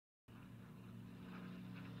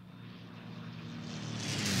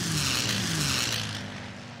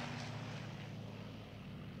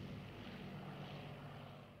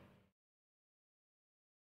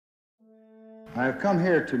I've come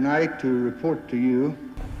here tonight to report to you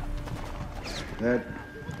that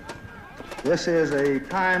this is a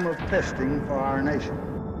time of testing for our nation.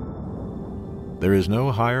 There is no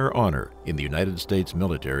higher honor in the United States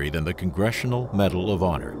military than the Congressional Medal of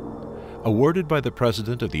Honor. Awarded by the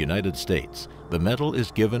President of the United States, the medal is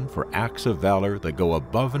given for acts of valor that go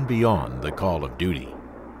above and beyond the call of duty.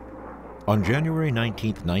 On January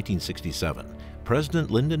 19, 1967, President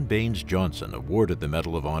Lyndon Baines Johnson awarded the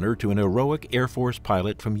Medal of Honor to an heroic Air Force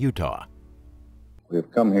pilot from Utah. We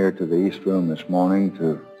have come here to the East Room this morning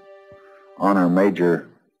to honor Major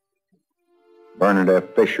Bernard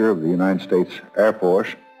F. Fisher of the United States Air Force.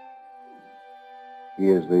 He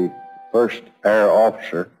is the first air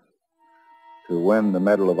officer to win the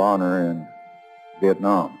Medal of Honor in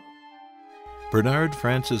Vietnam. Bernard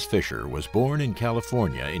Francis Fisher was born in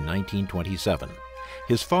California in 1927.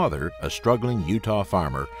 His father, a struggling Utah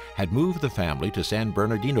farmer, had moved the family to San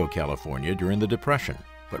Bernardino, California during the Depression,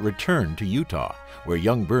 but returned to Utah, where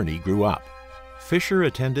young Bernie grew up. Fisher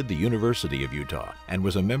attended the University of Utah and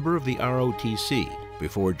was a member of the ROTC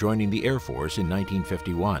before joining the Air Force in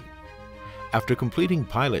 1951. After completing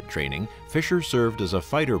pilot training, Fisher served as a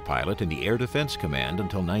fighter pilot in the Air Defense Command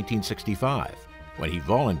until 1965, when he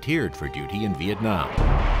volunteered for duty in Vietnam.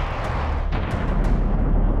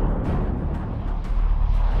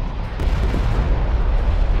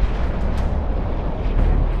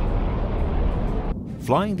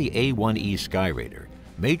 Flying the A-1E Skyraider,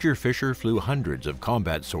 Major Fisher flew hundreds of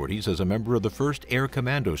combat sorties as a member of the 1st Air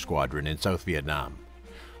Commando Squadron in South Vietnam.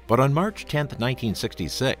 But on March 10,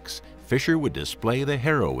 1966, Fisher would display the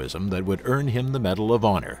heroism that would earn him the Medal of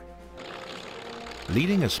Honor.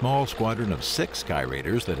 Leading a small squadron of 6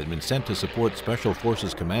 Skyraiders that had been sent to support Special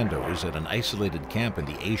Forces commandos at an isolated camp in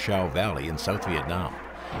the A Shau Valley in South Vietnam,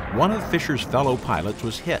 one of Fisher's fellow pilots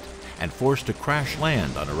was hit and forced to crash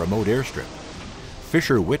land on a remote airstrip.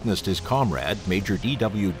 Fisher witnessed his comrade, Major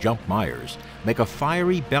D.W. Jump Myers, make a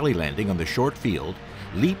fiery belly landing on the short field,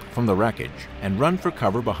 leap from the wreckage, and run for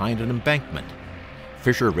cover behind an embankment.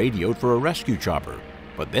 Fisher radioed for a rescue chopper,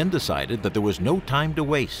 but then decided that there was no time to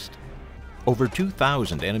waste. Over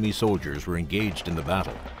 2,000 enemy soldiers were engaged in the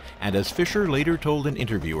battle, and as Fisher later told an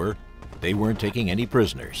interviewer, they weren't taking any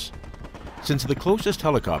prisoners. Since the closest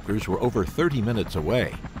helicopters were over 30 minutes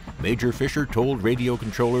away, Major Fisher told radio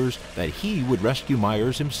controllers that he would rescue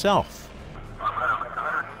Myers himself.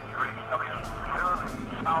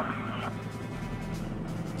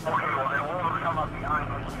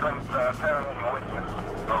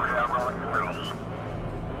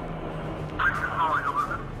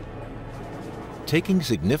 Taking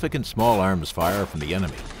significant small arms fire from the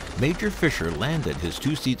enemy, Major Fisher landed his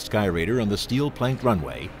 2-seat Skyraider on the steel-planked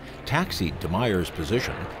runway, taxied to Myers'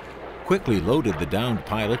 position, quickly loaded the downed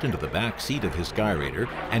pilot into the back seat of his Skyraider,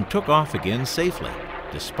 and took off again safely,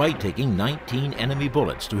 despite taking 19 enemy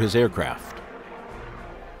bullets to his aircraft.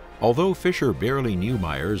 Although Fisher barely knew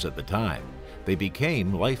Myers at the time, they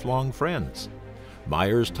became lifelong friends.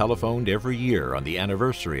 Myers telephoned every year on the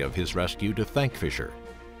anniversary of his rescue to thank Fisher.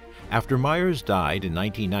 After Myers died in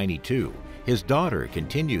 1992, his daughter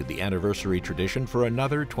continued the anniversary tradition for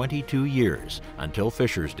another 22 years, until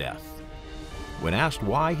Fisher's death. When asked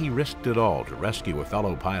why he risked it all to rescue a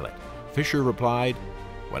fellow pilot, Fisher replied,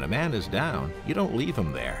 "When a man is down, you don't leave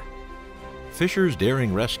him there." Fisher's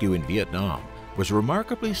daring rescue in Vietnam was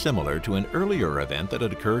remarkably similar to an earlier event that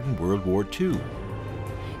had occurred in World War II.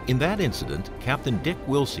 In that incident, Captain Dick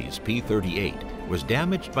Wilsey's P-38 was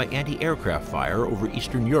damaged by anti-aircraft fire over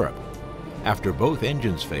Eastern Europe. After both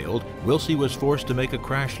engines failed, Wilsey was forced to make a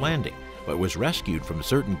crash landing, but was rescued from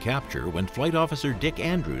certain capture when Flight Officer Dick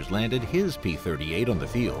Andrews landed his P-38 on the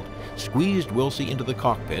field, squeezed Wilsey into the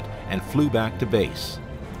cockpit, and flew back to base.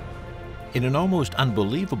 In an almost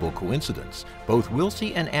unbelievable coincidence, both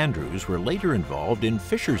Wilsey and Andrews were later involved in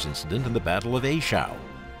Fisher's incident in the Battle of A Shau.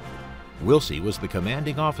 Wilsey was the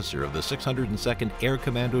commanding officer of the 602nd Air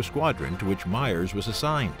Commando Squadron to which Myers was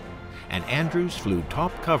assigned, and Andrews flew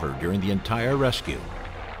top cover during the entire rescue.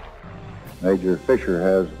 Major Fisher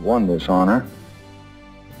has won this honor,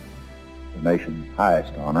 the nation's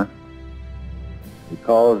highest honor,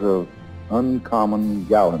 because of uncommon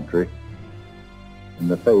gallantry in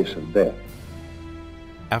the face of death.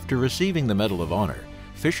 After receiving the Medal of Honor,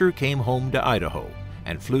 Fisher came home to Idaho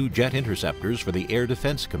and flew jet interceptors for the Air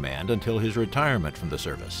Defense Command until his retirement from the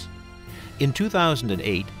service. In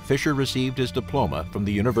 2008, Fisher received his diploma from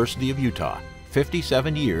the University of Utah,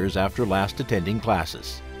 57 years after last attending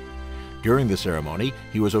classes. During the ceremony,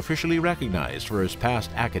 he was officially recognized for his past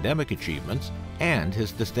academic achievements and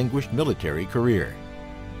his distinguished military career.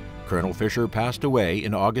 Colonel Fisher passed away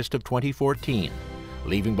in August of 2014,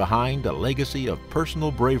 leaving behind a legacy of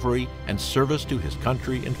personal bravery and service to his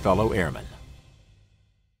country and fellow airmen.